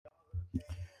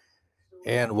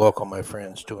And welcome, my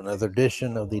friends, to another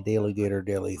edition of the DaleyGator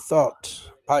DaleyThought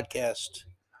podcast.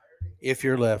 If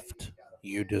you're left,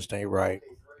 you just ain't right.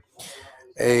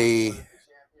 A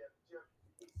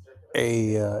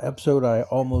episode I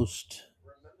almost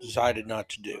decided not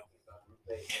to do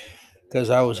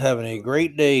because I was having a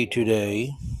great day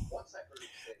today,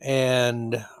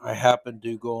 and I happened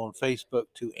to go on Facebook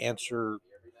to answer.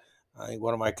 I think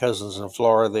one of my cousins in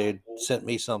Florida, they had sent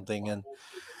me something, and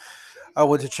I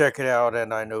went to check it out,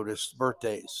 and I noticed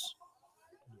birthdays.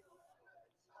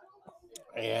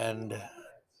 And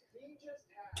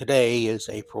today is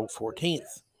April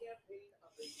 14th.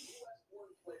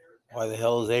 Why the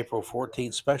hell is April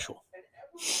 14th special?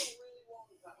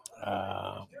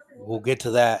 Uh, we'll get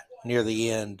to that near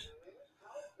the end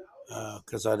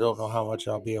because I don't know how much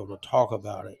I'll be able to talk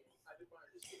about it.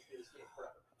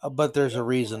 But there's a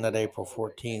reason that April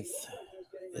 14th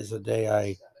is a day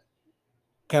I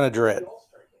kind of dread.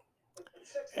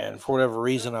 And for whatever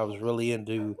reason, I was really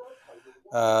into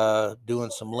doing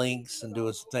some links and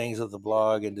doing some things of the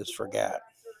blog and just forgot.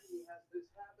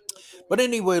 But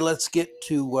anyway, let's get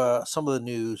to some of the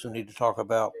news we need to talk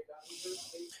about.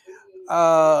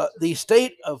 The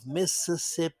state of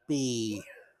Mississippi.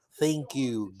 Thank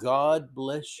you. God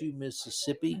bless you,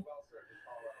 Mississippi.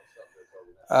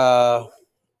 Uh,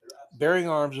 Bearing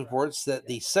Arms reports that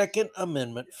the Second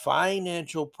Amendment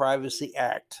Financial Privacy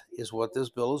Act is what this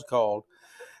bill is called,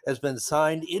 has been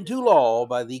signed into law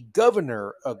by the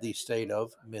governor of the state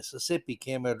of Mississippi.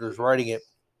 Cam Edwards writing it.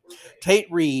 Tate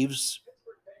Reeves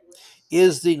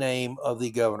is the name of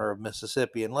the governor of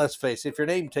Mississippi. And let's face it, if you're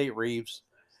named Tate Reeves,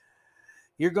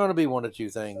 you're going to be one of two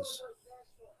things.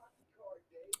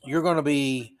 You're going to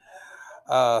be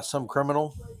some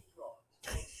criminal,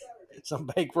 some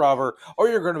bank robber, or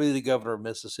you're going to be the governor of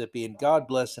Mississippi. And God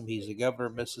bless him, he's the governor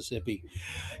of Mississippi.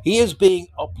 He is being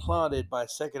applauded by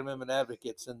Second Amendment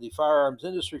advocates in the firearms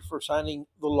industry for signing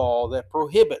the law that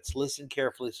prohibits, listen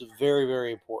carefully, this is very,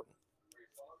 very important,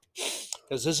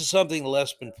 because this is something the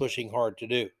left's been pushing hard to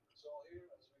do.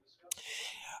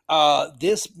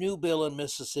 This new bill in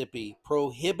Mississippi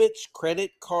prohibits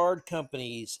credit card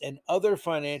companies and other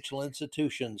financial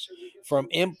institutions from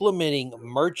implementing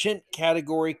merchant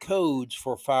category codes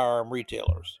for firearm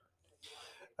retailers.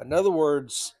 In other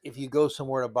words, if you go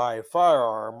somewhere to buy a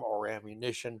firearm or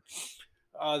ammunition,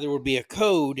 there would be a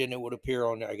code and it would appear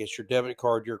on, I guess, your debit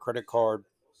card, your credit card.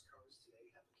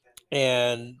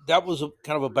 And that was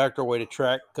kind of a backdoor way to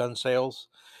track gun sales.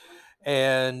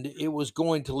 And it was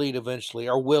going to lead eventually,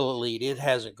 or will it lead? It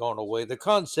hasn't gone away. The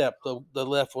concept, the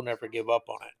left will never give up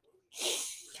on it.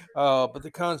 But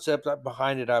the concept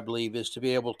behind it, I believe, is to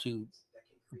be able to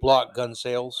block gun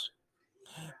sales,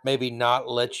 maybe not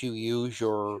let you use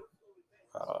your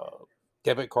uh,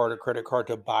 debit card or credit card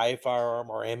to buy a firearm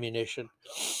or ammunition.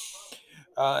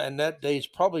 And that day's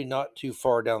probably not too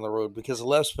far down the road because the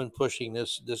left's been pushing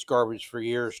this garbage for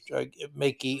years,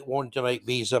 wanting to make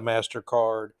Visa,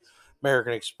 MasterCard,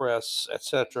 American Express,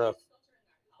 etc.,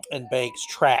 and banks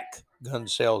track gun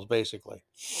sales basically.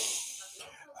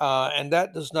 And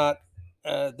that is not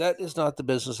the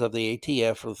business of the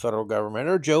ATF or the federal government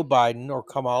or Joe Biden or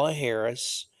Kamala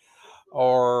Harris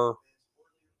or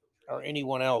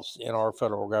anyone else in our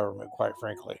federal government, quite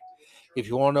frankly. If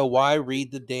you want to know why,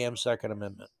 read the damn Second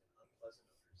Amendment.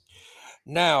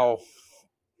 Now,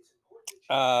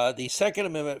 the Second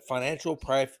Amendment Financial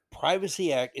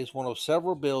Privacy Act is one of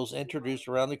several bills introduced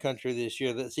around the country this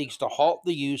year that seeks to halt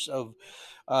the use of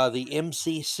the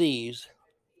MCCs,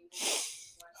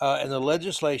 and the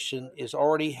legislation is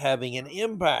already having an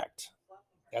impact.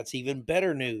 That's even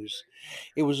better news.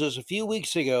 It was just a few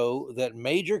weeks ago that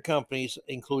major companies,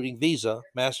 including Visa,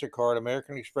 MasterCard,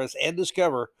 American Express, and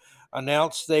Discover,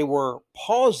 announced they were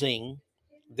pausing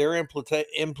their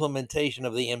implementation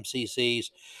of the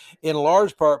MCCs, in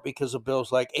large part because of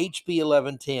bills like HB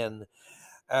 1110,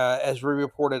 as we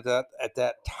reported at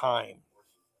that time.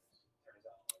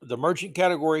 The merchant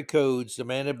category codes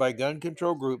demanded by gun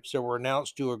control groups that were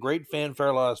announced to a great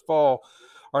fanfare last fall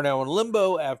are now in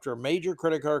limbo after major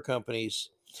credit card companies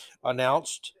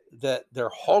announced that they're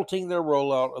halting their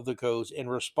rollout of the codes in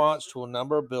response to a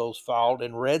number of bills filed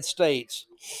in red states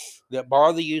that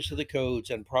bar the use of the codes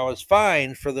and promise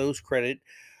fines for those credit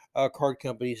card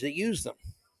companies that use them.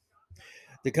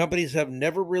 The companies have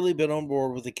never really been on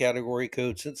board with the category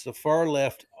code since the far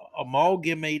left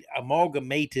amalgamated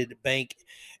bank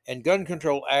and gun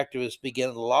control activists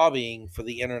began lobbying for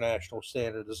the international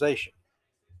standardization.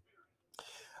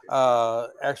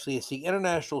 Actually, it's the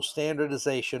International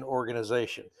Standardization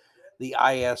Organization, the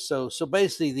ISO. So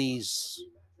basically, these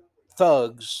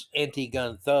thugs, anti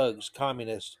gun thugs,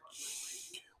 communists,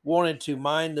 wanted to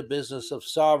mind the business of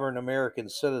sovereign American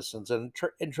citizens and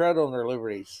tread on their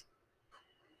liberties.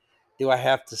 Do I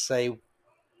have to say?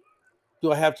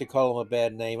 Do I have to call them a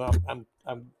bad name?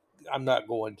 I'm not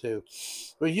going to.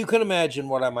 But you can imagine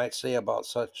what I might say about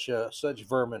such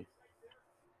vermin.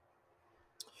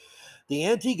 The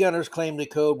anti-gunners claim the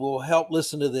code will help.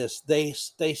 Listen to this. They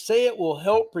say it will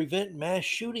help prevent mass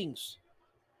shootings.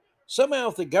 Somehow,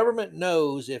 if the government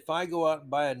knows if I go out and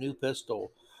buy a new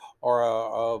pistol or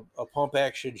a pump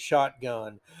action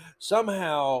shotgun,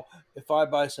 somehow if I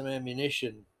buy some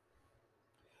ammunition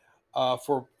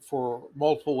for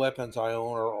multiple weapons I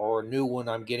own or a new one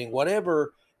I'm getting,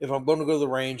 whatever, if I'm going to go to the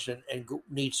range and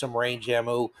need some range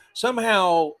ammo,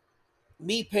 somehow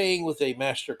me paying with a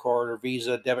MasterCard or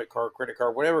Visa, debit card, credit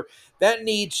card, whatever, that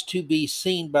needs to be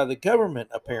seen by the government,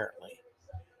 apparently.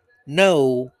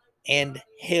 No, and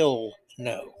hell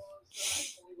no.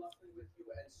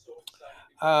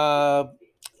 Uh,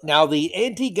 Now, the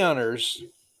anti gunners,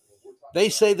 they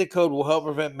say the code will help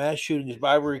prevent mass shootings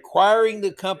by requiring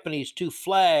the companies to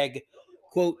flag,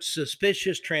 quote,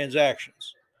 suspicious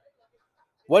transactions.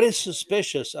 What is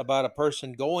suspicious about a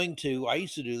person going to? I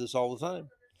used to do this all the time.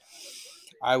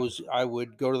 I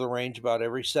would go to the range about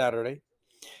every Saturday.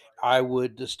 I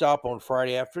would stop on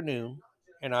Friday afternoon,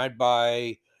 and I'd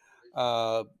buy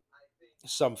uh,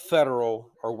 some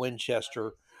Federal or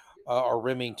Winchester or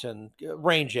Remington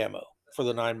range ammo for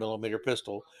the 9mm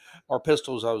pistol or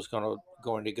pistols I was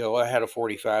going to go. I had a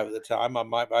 45 at the time. I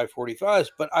might buy 45s,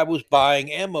 but I was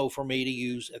buying ammo for me to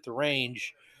use at the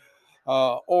range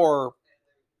or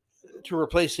to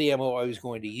replace the ammo I was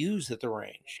going to use at the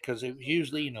range because it was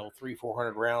usually,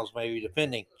 300-400 rounds, maybe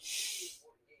depending.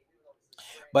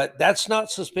 But that's not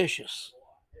suspicious.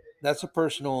 That's a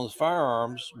person who owns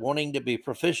firearms wanting to be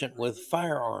proficient with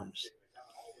firearms.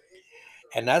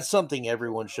 And that's something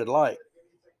everyone should like.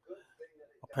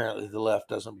 Apparently, the left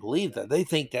doesn't believe that. They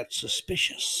think that's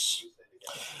suspicious.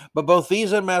 But both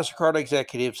Visa and MasterCard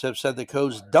executives have said the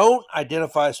codes don't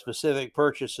identify specific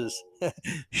purchases.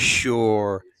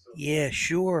 Sure. Yeah,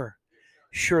 sure.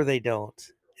 Sure, they don't.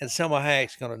 And Selma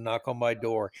Hayek's going to knock on my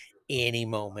door any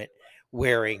moment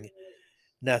wearing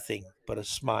nothing but a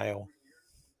smile.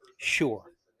 Sure.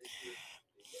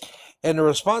 And the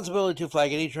responsibility to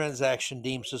flag any transaction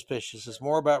deemed suspicious is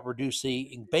more about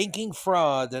reducing banking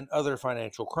fraud than other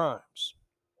financial crimes.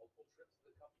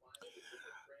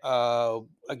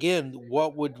 Again,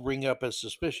 what would ring up as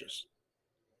suspicious?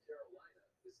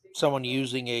 Someone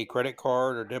using a credit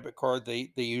card or debit card they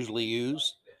usually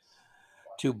use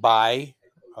to buy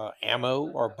ammo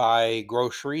or buy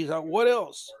groceries. What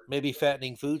else? Maybe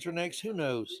fattening foods are next. Who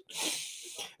knows?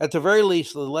 At the very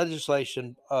least, the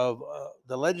legislation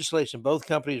both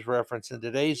companies reference in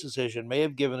today's decision may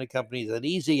have given the companies an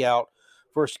easy out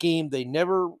for a scheme they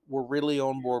never were really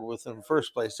on board with in the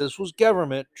first place. This was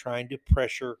government trying to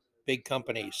pressure big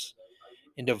companies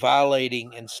into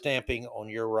violating and stamping on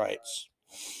your rights.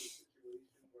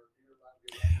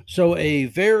 So, a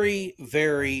very,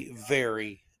 very,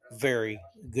 very, very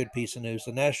good piece of news.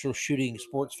 The National Shooting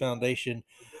Sports Foundation,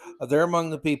 they're among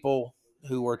the people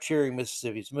who are cheering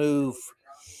Mississippi's move.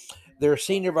 Their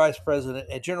senior vice president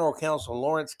and general counsel,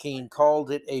 Lawrence Keene, called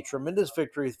it a tremendous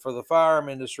victory for the firearm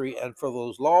industry and for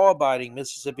those law abiding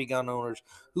Mississippi gun owners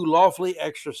who lawfully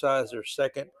exercise their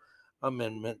Second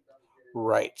Amendment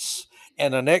rights.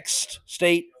 And the next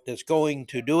state that's going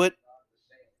to do it,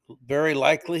 very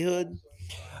likelihood,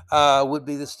 would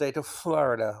be the state of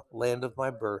Florida, land of my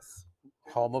birth,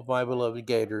 home of my beloved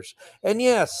Gators. And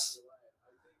yes,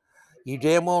 you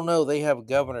damn well know they have a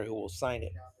governor who will sign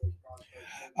it.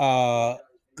 Uh,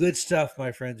 Good stuff,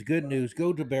 my friends. Good news.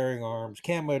 Go to Bearing Arms.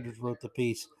 Cam Edwards wrote the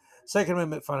piece. Second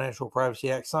Amendment Financial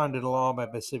Privacy Act signed into law by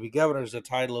Mississippi governor is the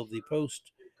title of the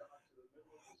post.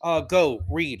 Go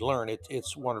read, learn.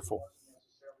 It's wonderful.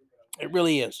 It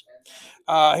really is.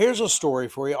 Here's a story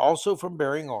for you, also from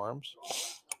Bearing Arms,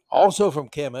 also from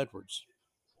Cam Edwards.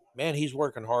 Man, he's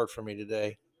working hard for me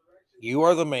today. You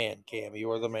are the man, Cam. You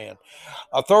are the man.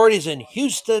 Authorities in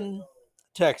Houston,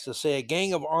 Texas say a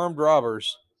gang of armed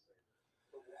robbers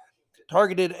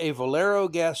targeted a Valero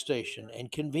gas station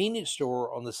and convenience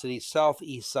store on the city's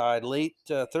southeast side late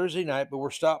Thursday night, but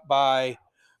were stopped by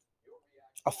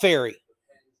a ferry,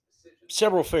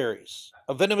 several ferries,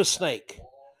 a venomous snake,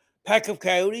 pack of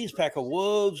coyotes, pack of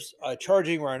wolves, a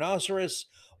charging rhinoceros.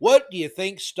 What do you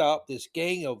think stopped this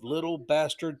gang of little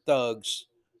bastard thugs?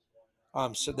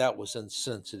 So that was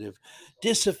insensitive.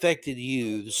 Disaffected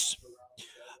youths.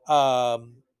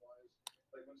 Um,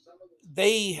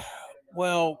 they,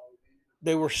 well,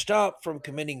 they were stopped from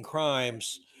committing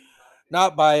crimes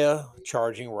not by a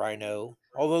charging rhino,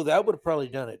 Although that would have probably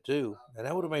done it too, and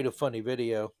that would have made a funny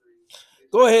video.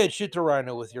 Go ahead, shoot the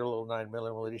rhino with your little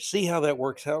 9mm. See how that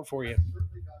works out for you.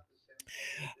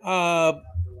 Uh,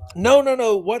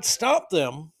 no. What stopped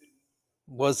them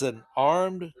was an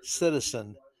armed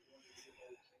citizen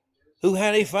who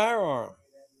had a firearm.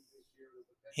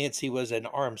 Hence, he was an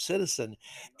armed citizen.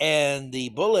 And the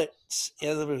bullets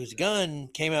of his gun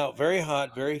came out very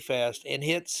hot, very fast, and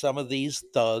hit some of these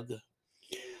thugs.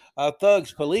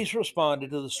 Police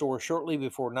responded to the store shortly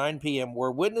before 9 p.m.,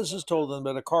 where witnesses told them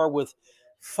that a car with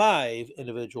 5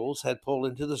 individuals had pulled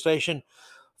into the station.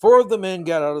 4 of the men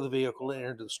got out of the vehicle and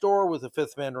entered the store, with the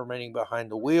 5th man remaining behind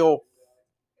the wheel.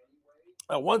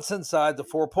 Once inside, the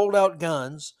 4 pulled out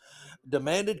guns,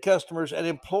 demanded customers and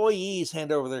employees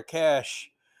hand over their cash.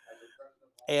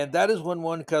 And that is when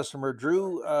one customer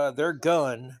drew their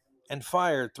gun and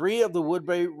fired. 3 of the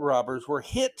would-be robbers were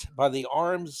hit by the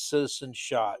armed citizen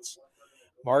shots.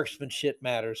 Marksmanship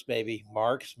matters, baby.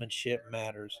 Marksmanship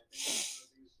matters.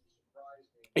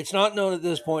 It's not known at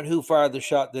this point who fired the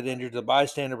shot that injured the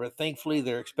bystander, but thankfully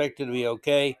they're expected to be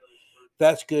okay.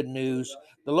 That's good news.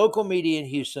 The local media in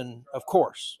Houston, of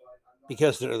course,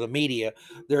 because they're the media,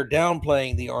 they're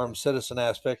downplaying the armed citizen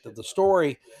aspect of the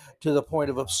story to the point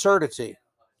of absurdity.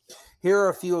 Here are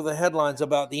a few of the headlines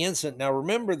about the incident. Now,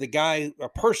 remember, the guy, a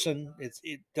person,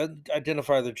 it doesn't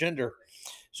identify their gender,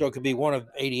 so it could be one of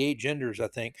 88 genders, I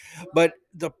think. But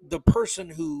the person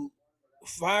who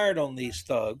fired on these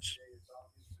thugs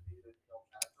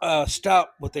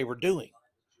stopped what they were doing.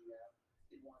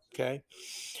 Okay.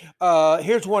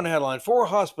 Here's one headline: 4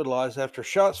 hospitalized after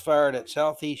shots fired at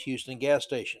Southeast Houston gas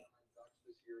station.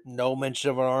 No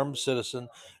mention of an armed citizen.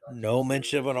 No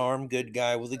mention of an armed good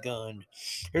guy with a gun.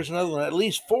 Here's another one: at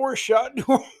least 4 shot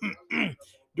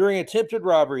during attempted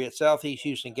robbery at Southeast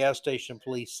Houston gas station,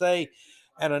 police say.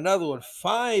 And another one: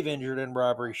 5 injured in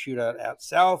robbery shootout at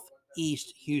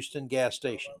Southeast Houston gas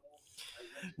station.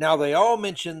 Now, they all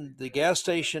mentioned the gas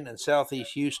station in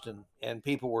Southeast Houston, and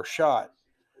people were shot,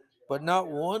 but not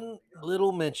one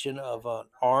little mention of an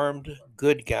armed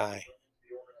good guy.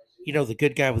 You know, the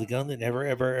good guy with a gun that never,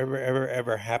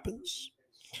 ever happens.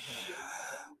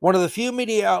 One of the few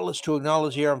media outlets to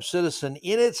acknowledge the armed citizen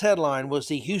in its headline was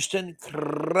the Houston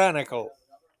Chronicle.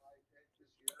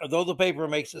 Although the paper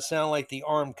makes it sound like the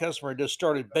armed customer just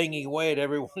started banging away at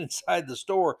everyone inside the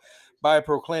store by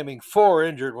proclaiming 4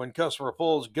 injured when customer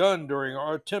pulls gun during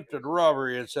our attempted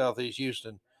robbery in Southeast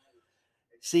Houston.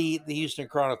 See, the Houston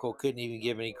Chronicle couldn't even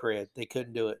give any credit. They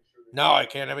couldn't do it. No, I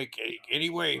can't make any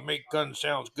way make guns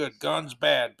sounds good. Guns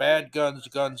bad. Bad guns,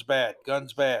 guns bad.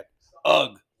 Guns bad.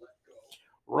 Ugh.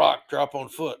 Rock, drop on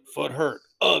foot. Foot hurt.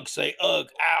 Ugh, say ugh,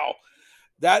 ow.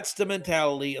 That's the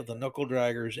mentality of the knuckle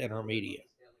draggers in our media.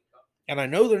 And I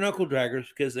know they're knuckle draggers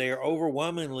because they are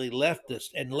overwhelmingly leftist,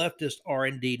 and leftists are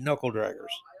indeed knuckle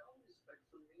draggers.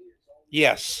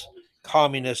 Yes,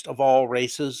 communist of all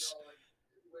races,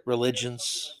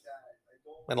 religions,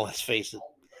 and let's face it,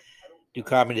 do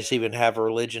communists even have a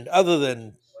religion other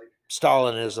than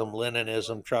Stalinism,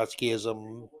 Leninism,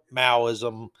 Trotskyism,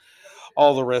 Maoism,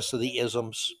 all the rest of the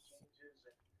isms?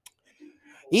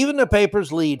 Even the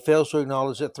paper's lead fails to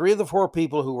acknowledge that 3 of the 4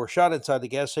 people who were shot inside the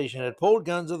gas station had pulled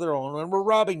guns of their own and were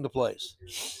robbing the place.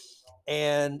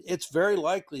 And it's very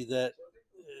likely that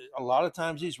a lot of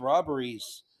times these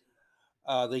robberies,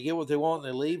 they get what they want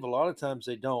and they leave. A lot of times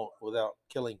they don't without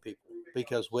killing people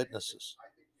because witnesses.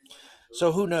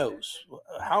 So who knows?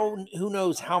 Who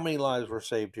knows how many lives were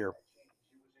saved here?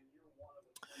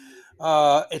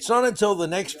 It's not until the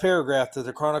next paragraph that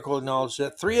the Chronicle acknowledged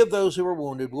that 3 of those who were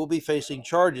wounded will be facing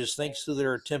charges thanks to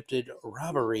their attempted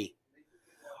robbery,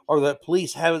 or that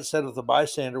police haven't said if the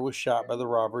bystander was shot by the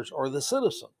robbers or the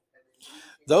citizen.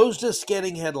 Those just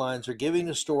getting headlines or giving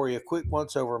the story a quick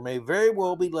once over may very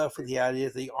well be left with the idea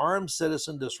that the armed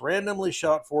citizen just randomly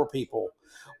shot 4 people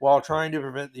while trying to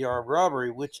prevent the armed robbery,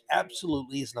 which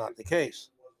absolutely is not the case.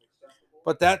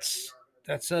 But that's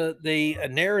a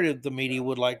narrative the media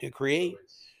would like to create.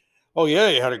 Oh yeah,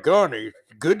 he had a gun. He's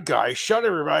a good guy. Shot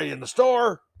everybody in the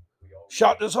store.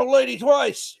 Shot this old lady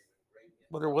twice.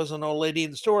 But there wasn't an old lady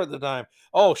in the store at the time.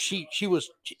 Oh,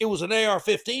 it was an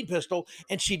AR-15 pistol,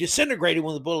 and she disintegrated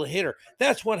when the bullet hit her.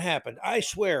 That's what happened. I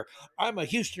swear, I'm a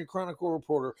Houston Chronicle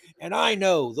reporter, and I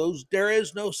know there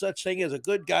is no such thing as a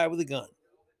good guy with a gun.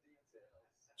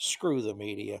 Screw the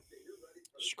media.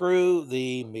 Screw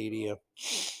the media.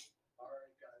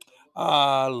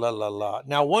 La la la.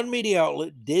 Now, one media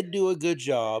outlet did do a good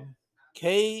job.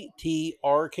 KTRK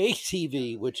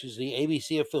TV, which is the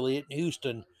ABC affiliate in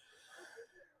Houston,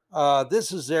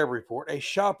 This is their report. A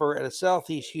shopper at a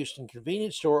Southeast Houston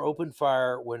convenience store opened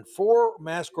fire when four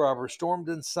masked robbers stormed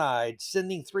inside,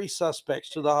 sending three suspects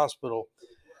to the hospital.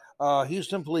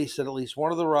 Houston police said at least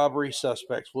one of the robbery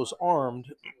suspects was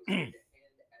armed.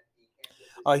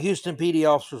 Houston PD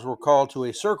officers were called to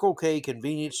a Circle K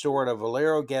convenience store at a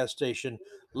Valero gas station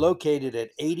located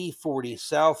at 8040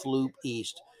 South Loop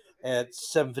East at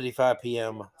 7:55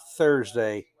 p.m.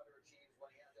 Thursday.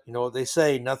 You know what they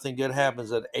say, nothing good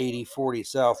happens at 8040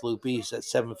 South Loop East at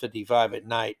 7:55 at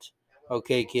night.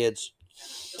 Okay, kids.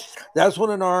 That's when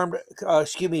an armed,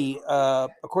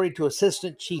 according to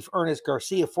Assistant Chief Ernest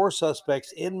Garcia, four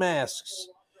suspects in masks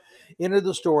entered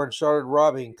the store and started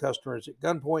robbing customers at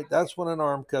gunpoint. That's when an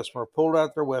armed customer pulled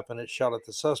out their weapon and shot at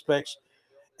the suspects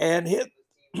and hit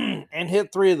and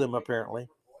hit three of them apparently.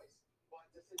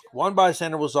 One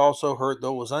bystander was also hurt,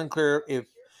 though it was unclear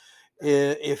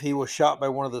if he was shot by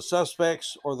one of the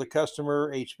suspects or the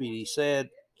customer, HPD said.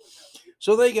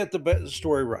 So they get the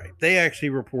story right. They actually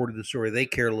reported the story. They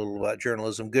care a little about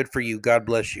journalism. Good for you. God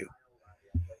bless you.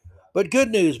 But good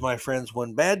news, my friends,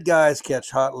 when bad guys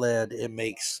catch hot lead, it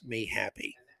makes me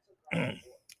happy.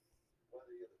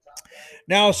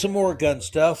 Now, some more gun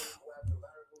stuff.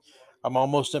 I'm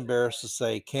almost embarrassed to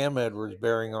say Cam Edwards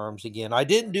bearing arms again. I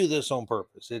didn't do this on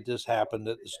purpose. It just happened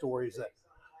that the stories that,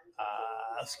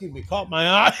 caught my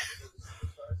eye.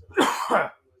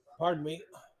 Pardon me.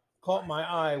 Caught my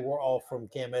eye were all from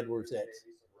Cam Edwards' ex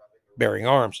bearing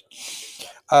arms.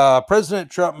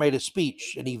 President Trump made a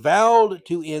speech and he vowed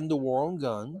to end the war on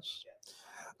guns.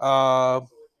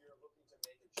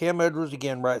 Cam Edwards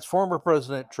again writes, former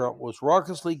President Trump was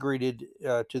raucously greeted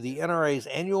to the NRA's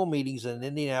annual meetings in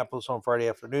Indianapolis on Friday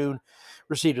afternoon,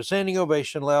 received a standing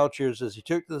ovation, loud cheers as he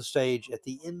took to the stage at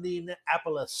the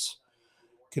Indianapolis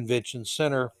Convention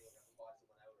Center.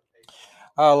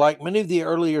 Like many of the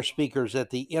earlier speakers at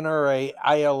the NRA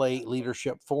ILA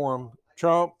Leadership Forum,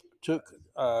 Trump took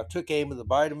aim at the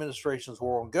Biden administration's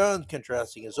war on guns,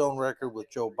 contrasting his own record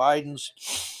with Joe Biden's.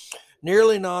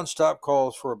 Nearly nonstop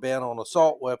calls for a ban on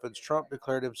assault weapons, Trump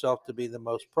declared himself to be the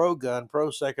most pro-gun,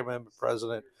 pro-Second Amendment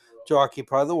president to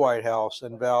occupy the White House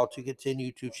and vowed to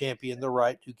continue to champion the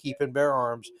right to keep and bear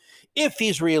arms if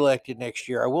he's reelected next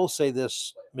year. I will say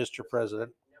this, Mr.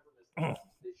 President.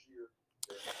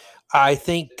 I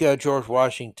think George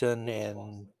Washington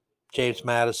and James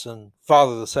Madison,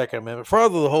 father of the Second Amendment,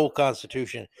 father of the whole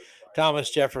Constitution, Thomas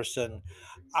Jefferson,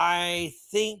 I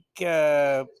think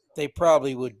they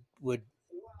probably would,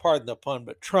 pardon the pun,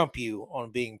 but trump you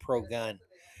on being pro-gun.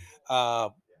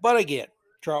 But again,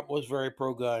 Trump was very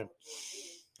pro-gun.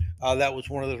 That was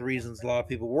one of the reasons a lot of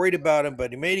people worried about him,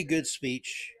 but he made a good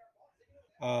speech,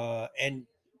 and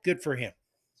good for him.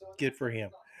 Good for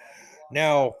him.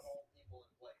 Now,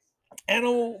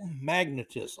 animal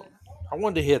magnetism. I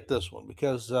wanted to hit this one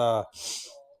because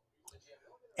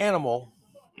animal,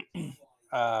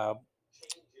 how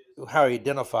he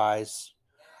identifies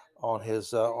on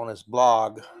his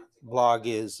blog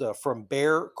is from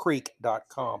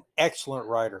bearcreek.com. Excellent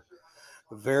writer,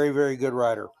 very, very good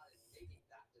writer.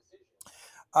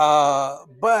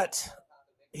 But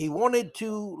he wanted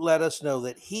to let us know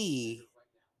that he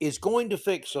is going to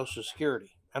fix Social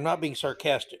Security. I'm not being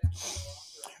sarcastic.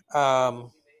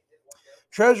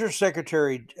 Treasury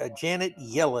Secretary Janet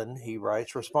Yellen, he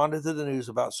writes, responded to the news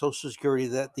about Social Security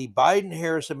that the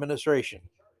Biden-Harris administration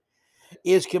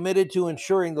is committed to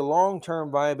ensuring the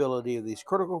long-term viability of these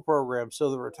critical programs so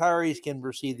that retirees can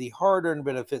receive the hard-earned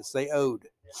benefits they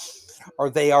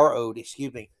are owed,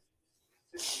 excuse me.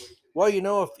 Well, you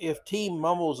know, if team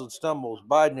mumbles and stumbles,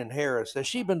 Biden and Harris, has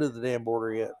she been to the damn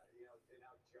border yet?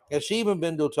 Has she even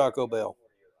been to a Taco Bell?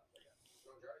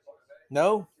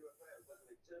 No?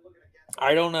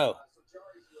 I don't know.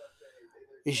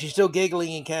 Is she still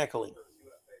giggling and cackling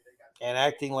and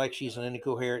acting like she's an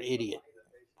incoherent idiot?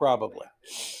 Probably.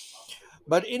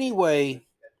 But anyway,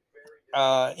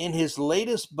 in his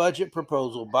latest budget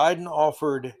proposal, Biden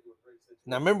offered.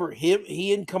 Now remember,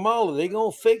 he and Kamala, they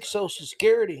gonna fix Social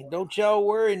Security. Don't y'all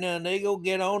worry none. They gonna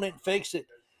get on it and fix it.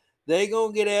 They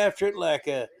gonna get after it like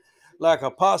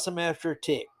a possum after a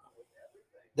tick.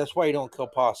 That's why you don't kill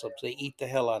possums. They eat the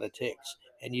hell out of ticks.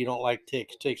 And you don't like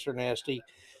ticks. Ticks are nasty.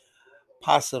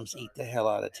 Possums eat the hell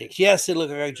out of ticks. Yes, they look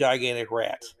like gigantic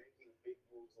rats,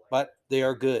 but they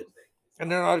are good.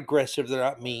 And they're not aggressive. They're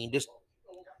not mean. Just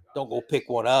don't go pick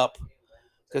one up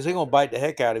because they're going to bite the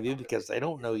heck out of you because they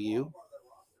don't know you.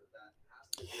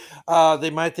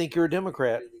 They might think you're a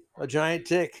Democrat, a giant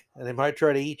tick, and they might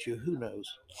try to eat you. Who knows?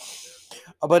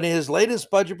 But in his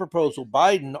latest budget proposal,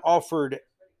 Biden offered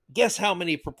Guess how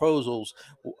many proposals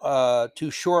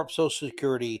to shore up Social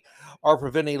Security are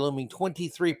preventing a looming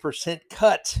 23%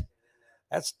 cut?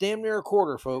 That's damn near a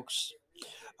quarter, folks.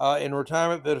 In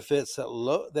retirement benefits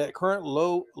that current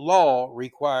law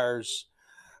requires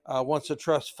once a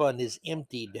trust fund is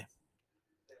emptied.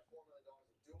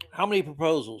 How many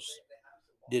proposals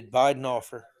did Biden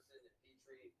offer?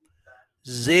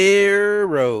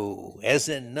 Zero. As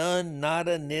in none, not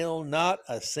a nil, not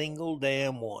a single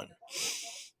damn one.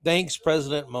 Thanks,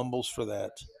 President Mumbles, for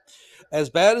that.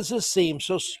 As bad as this seems,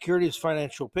 Social Security's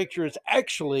financial picture is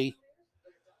actually.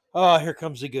 Oh, here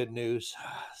comes the good news.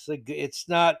 It's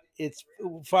not. It's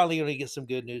finally going to get some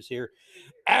good news here.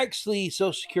 Actually,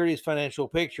 Social Security's financial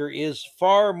picture is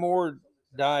far more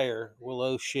dire. Well,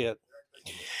 oh shit.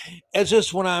 It's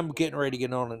just when I'm getting ready to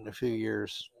get on it in a few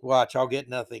years. Watch, I'll get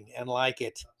nothing and like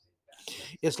it.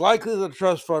 It's likely that the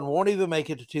trust fund won't even make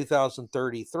it to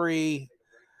 2033.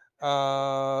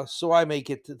 So I make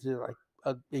it to like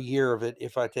a year of it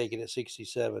if I take it at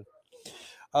 67.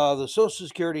 The Social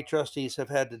Security trustees have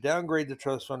had to downgrade the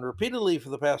trust fund repeatedly for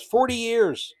the past 40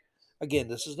 years. Again,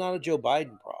 this is not a Joe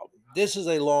Biden problem. This is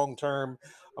a long-term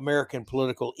American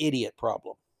political idiot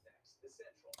problem.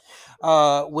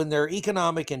 When their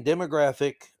economic and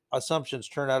demographic assumptions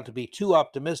turn out to be too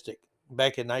optimistic.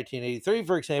 Back in 1983,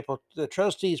 for example, the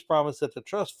trustees promised that the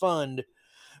trust fund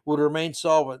would remain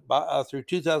solvent through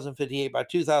 2058. By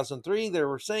 2003, they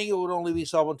were saying it would only be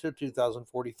solvent until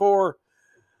 2044.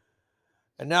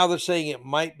 And now they're saying it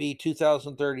might be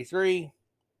 2033.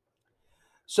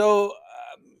 So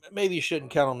maybe you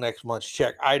shouldn't count on next month's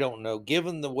check. I don't know.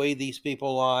 Given the way these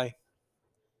people lie.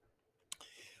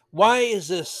 Why is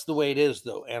this the way it is,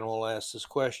 though? Animal asked this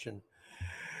question.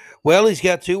 Well, he's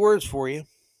got two words for you.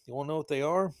 You want to know what they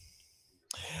are?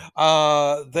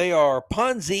 They are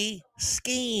Ponzi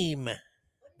scheme.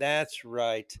 That's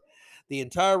right. The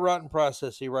entire rotten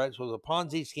process, he writes, was a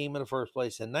Ponzi scheme in the first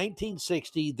place. In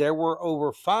 1960, there were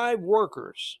over 5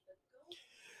 workers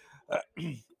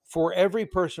for every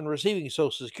person receiving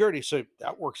Social Security. So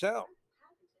that works out.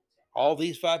 All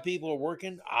these 5 people are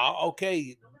working.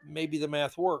 Okay, maybe the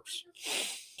math works.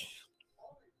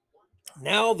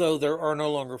 Now, though, there are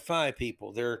no longer 5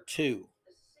 people. There are 2.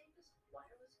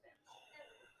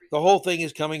 The whole thing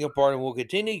is coming apart and will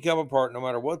continue to come apart no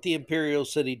matter what the imperial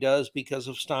city does because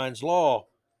of Stein's law.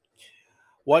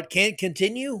 What can't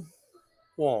continue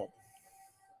won't.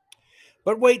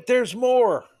 But wait, there's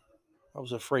more. I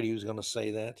was afraid he was going to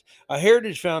say that. A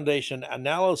Heritage Foundation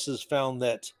analysis found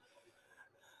that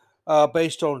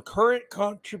based on current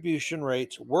contribution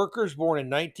rates, workers born in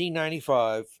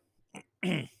 1995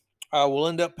 will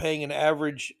end up paying an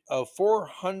average of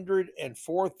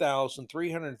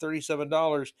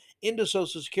 $404,337 into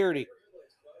Social Security.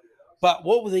 But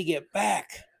what will they get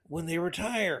back when they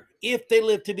retire if they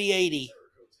live to be 80?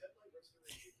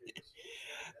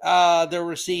 They'll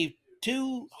receive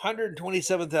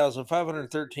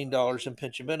 $227,513 in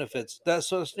pension benefits.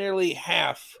 That's nearly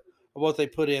half of what they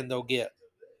put in. They'll get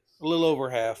a little over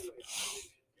half.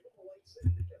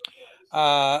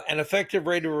 An effective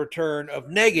rate of return of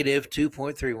negative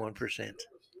 2.31%.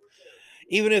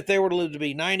 Even if they were to live to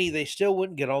be 90, they still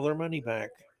wouldn't get all their money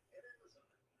back.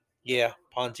 Yeah,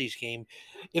 Ponzi scheme.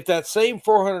 If that same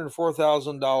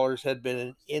 $404,000 had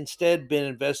instead been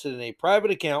invested in a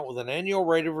private account with an annual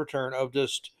rate of return of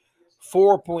just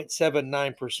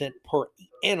 4.79% per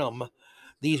annum,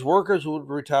 these workers would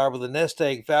retire with a nest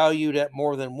egg valued at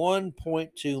more than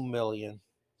 $1.2 million.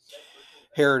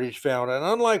 Heritage found, and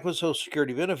unlike with Social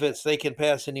Security benefits, they can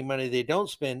pass any money they don't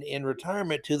spend in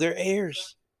retirement to their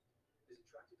heirs.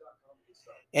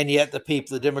 And yet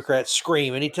the Democrats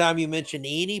scream anytime you mention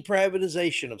any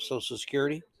privatization of Social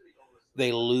Security,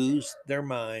 they lose their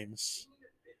minds.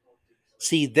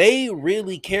 See, they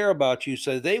really care about you,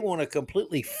 so they want to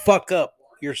completely fuck up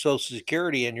your Social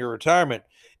Security and your retirement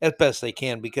as best they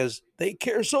can because they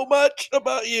care so much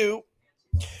about you.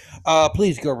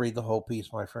 Please go read the whole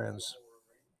piece, my friends.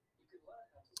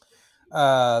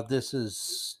 This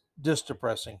is just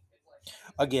depressing.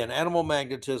 Again, Animal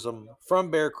Magnetism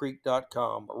from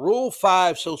BearCreek.com. Rule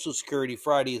 5 Social Security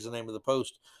Friday is the name of the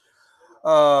post.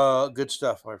 Good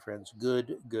stuff, my friends.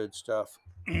 Good stuff.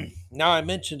 Now, I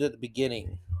mentioned at the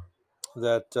beginning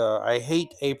that I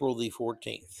hate April the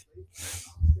 14th.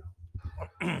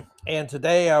 And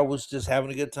today I was just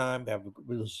having a good time, having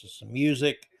some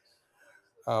music,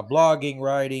 blogging,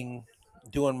 writing,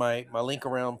 doing my link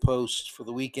around posts for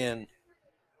the weekend.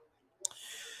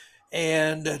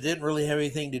 And didn't really have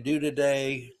anything to do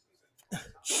today.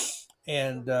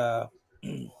 And I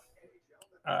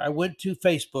went to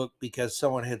Facebook because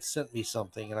someone had sent me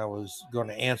something and I was going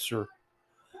to answer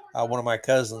one of my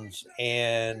cousins,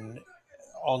 and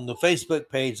on the Facebook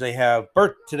page they have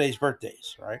today's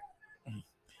birthdays, right?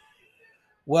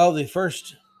 Well, the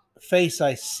first face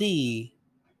I see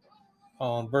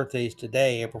on birthdays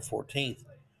today, April 14th,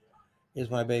 is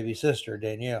my baby sister,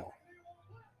 Danielle,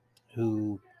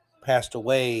 who passed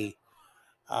away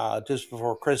just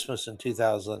before Christmas in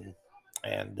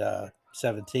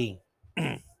 2017.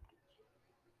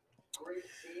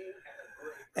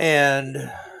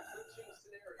 And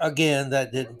again,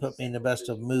 that didn't put me in the best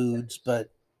of moods,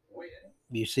 but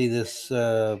you see this,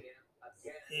 it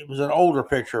was an older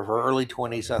picture of her, early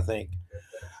 20s, I think.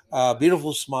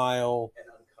 Beautiful smile.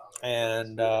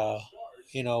 And,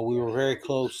 we were very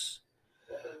close,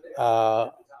 uh,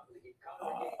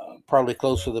 probably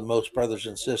closer than most brothers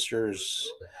and sisters.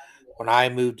 When I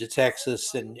moved to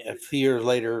Texas, and a few years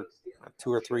later,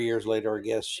 2 or 3 years later, I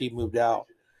guess, she moved out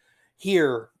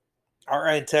here, or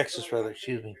in Texas, rather,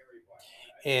 excuse me.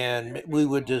 And we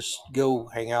would just go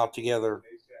hang out together.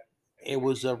 It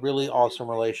was a really awesome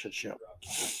relationship.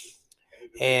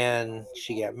 And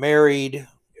she got married.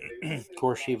 Of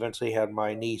course, she eventually had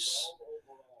my niece,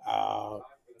 uh,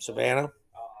 Savannah,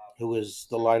 who was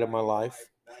the light of my life.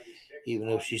 Even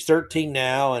though she's 13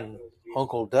 now, and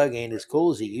Uncle Doug ain't as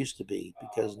cool as he used to be,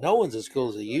 because no one's as cool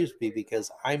as he used to be,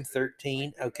 because I'm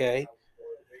 13, okay?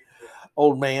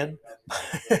 Old man.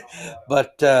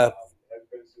 But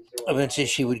eventually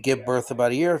she would give birth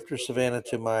about a year after Savannah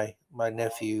to my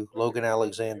nephew, Logan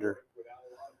Alexander,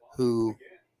 who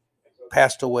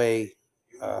passed away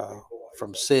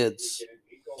from SIDS.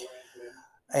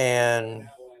 And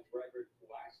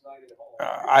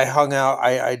I hung out.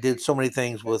 I did so many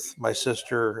things with my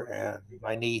sister and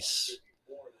my niece.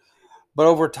 But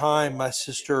over time, my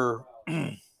sister,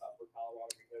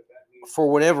 for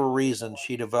whatever reason,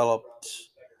 she developed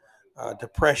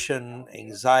depression,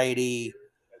 anxiety,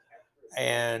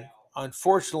 and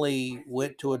unfortunately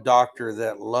went to a doctor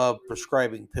that loved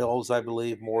prescribing pills, I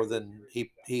believe, more than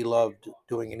he loved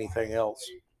doing anything else.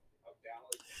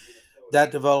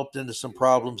 That developed into some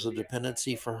problems of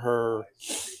dependency for her,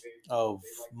 of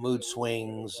mood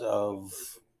swings, of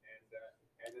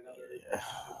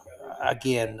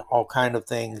again all kind of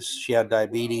things. She had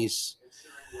diabetes,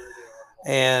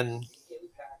 and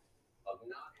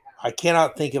I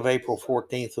cannot think of April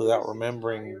 14th without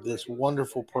remembering this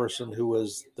wonderful person who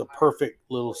was the perfect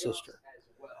little sister,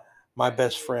 my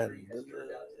best friend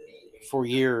for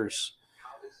years,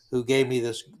 who gave me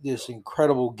this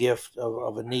incredible gift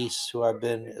of a niece who I've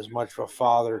been as much of a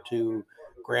father to,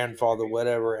 grandfather,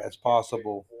 whatever, as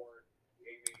possible.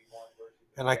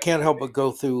 And I can't help but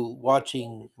go through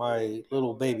watching my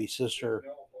little baby sister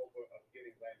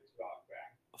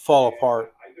fall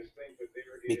apart,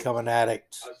 become an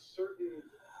addict.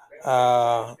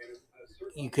 Uh,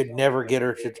 you could never get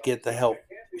her to get the help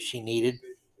she needed.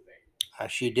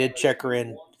 She did check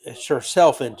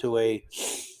herself into a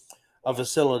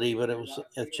facility, but it was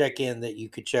a check-in that you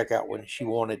could check out when she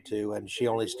wanted to, and she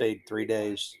only stayed 3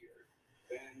 days.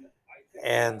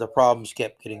 And the problems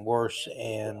kept getting worse,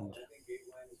 and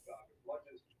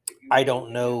I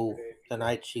don't know, the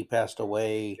night she passed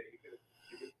away,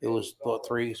 it was about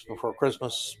 3 weeks before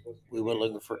Christmas. We went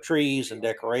looking for trees and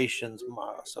decorations,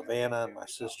 Savannah and my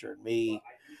sister and me,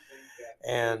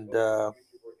 and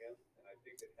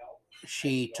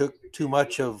she took too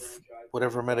much of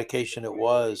whatever medication it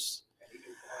was.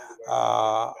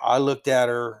 I looked at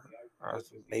her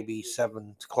maybe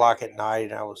 7 o'clock at night,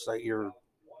 and I was like, are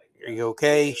you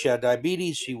okay? She had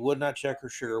diabetes. She would not check her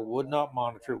sugar, would not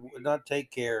monitor, would not take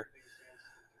care.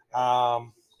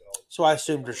 Um, so I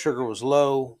assumed her sugar was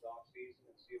low.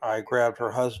 I grabbed her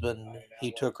husband.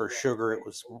 He took her sugar. It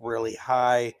was really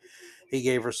high. He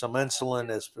gave her some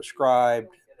insulin as prescribed.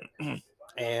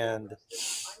 And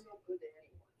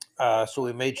so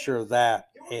we made sure of that.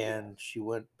 And she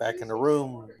went back in the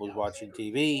room, was watching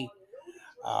TV.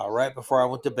 Right before I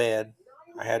went to bed,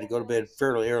 I had to go to bed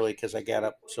fairly early because I got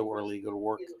up so early to go to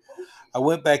work. I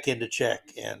went back in to check,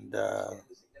 and I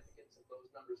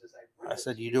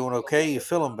said, "You doing okay? You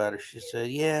feeling better?" She said,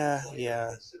 "Yeah,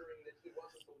 yeah."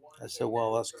 I said,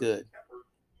 "Well, that's good."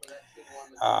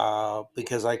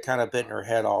 Because I kind of bit her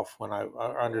head off when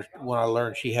when I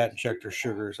learned she hadn't checked her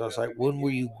sugars. I was like, "When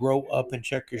will you grow up and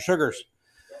check your sugars?"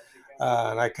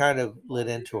 And I kind of lit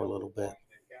into her a little bit.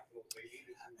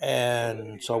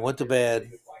 And so I went to bed.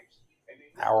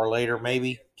 An hour later,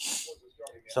 maybe,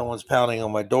 someone's pounding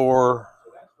on my door.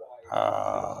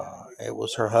 It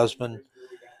was her husband,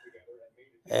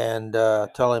 and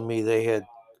telling me they had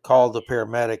called the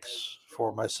paramedics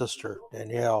for my sister,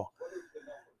 Danielle,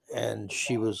 and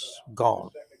she was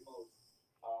gone.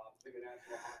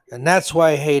 And that's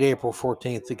why I hate April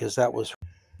 14th, because that was.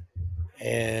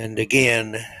 And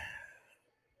again,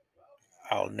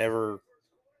 I'll never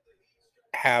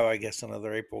have, I guess,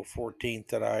 another April 14th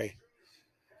that I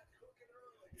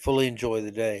fully enjoy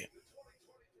the day.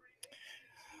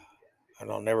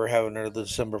 And I'll never have another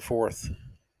December 4th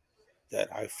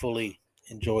that I fully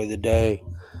enjoy the day.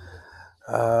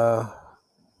 There's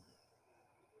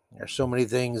so many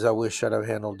things I wish I'd have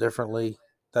handled differently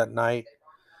that night.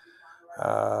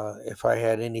 If I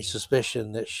had any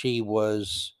suspicion that she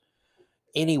was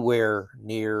anywhere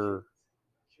near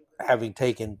having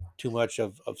taken too much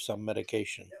of some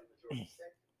medication,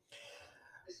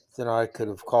 then I could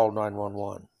have called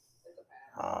 911.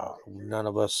 None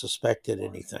of us suspected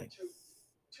anything.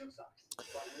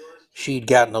 She'd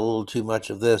gotten a little too much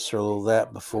of this or a little of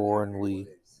that before, and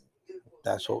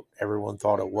that's what everyone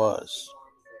thought it was.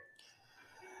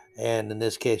 And in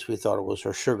this case, we thought it was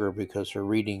her sugar because her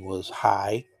reading was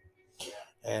high.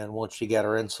 And once she got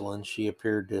her insulin, she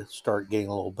appeared to start getting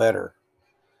a little better.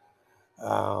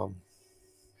 And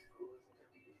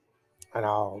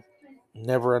I'll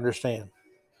never understand.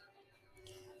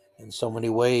 In so many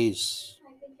ways,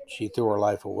 she threw her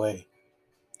life away.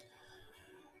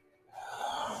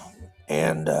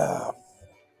 And God,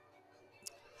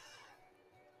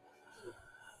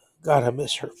 I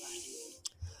miss her.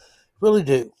 Really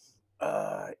do.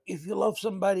 If you love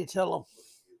somebody, tell them.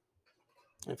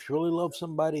 If you really love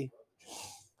somebody,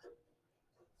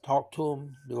 talk to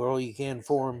them. Do all you can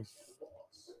for them.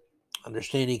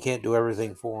 Understand you can't do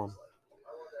everything for them.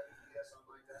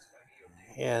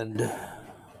 And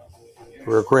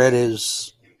regret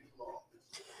is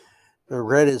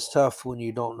tough when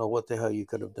you don't know what the hell you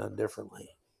could have done differently.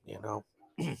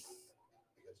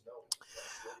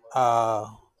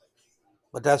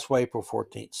 But that's why April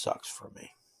 14th sucks for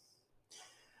me.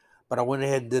 But I went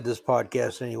ahead and did this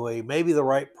podcast anyway. Maybe the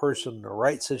right person, the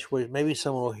right situation, maybe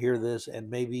someone will hear this and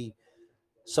maybe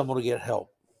someone will get help.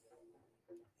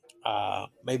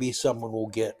 Maybe someone will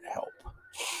get help.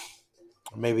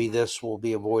 Maybe this will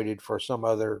be avoided for some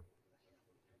other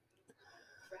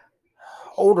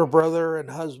older brother and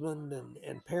husband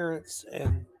and parents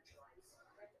and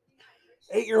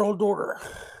 8-year-old daughter.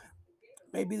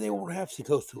 Maybe they won't have to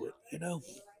go through it,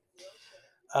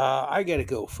 I got to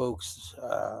go, folks.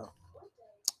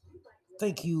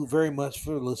 Thank you very much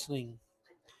for listening.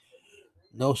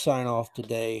 No sign off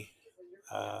today.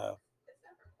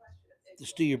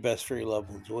 Just do your best for your loved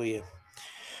ones, will you?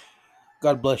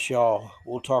 God bless y'all.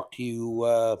 We'll talk to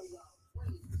you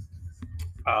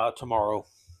tomorrow.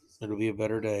 It'll be a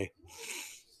better day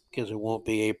because it won't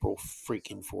be April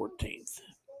freaking 14th.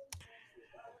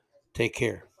 Take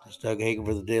care. It's Doug Hagen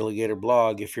for the DaleyGator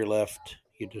blog. If you're left,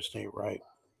 you just ain't right.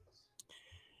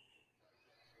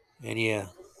 And yeah,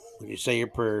 when you say your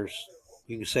prayers,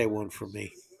 you can say one for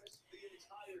me.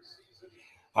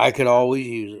 I could always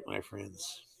use it, my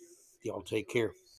friends. Y'all take care.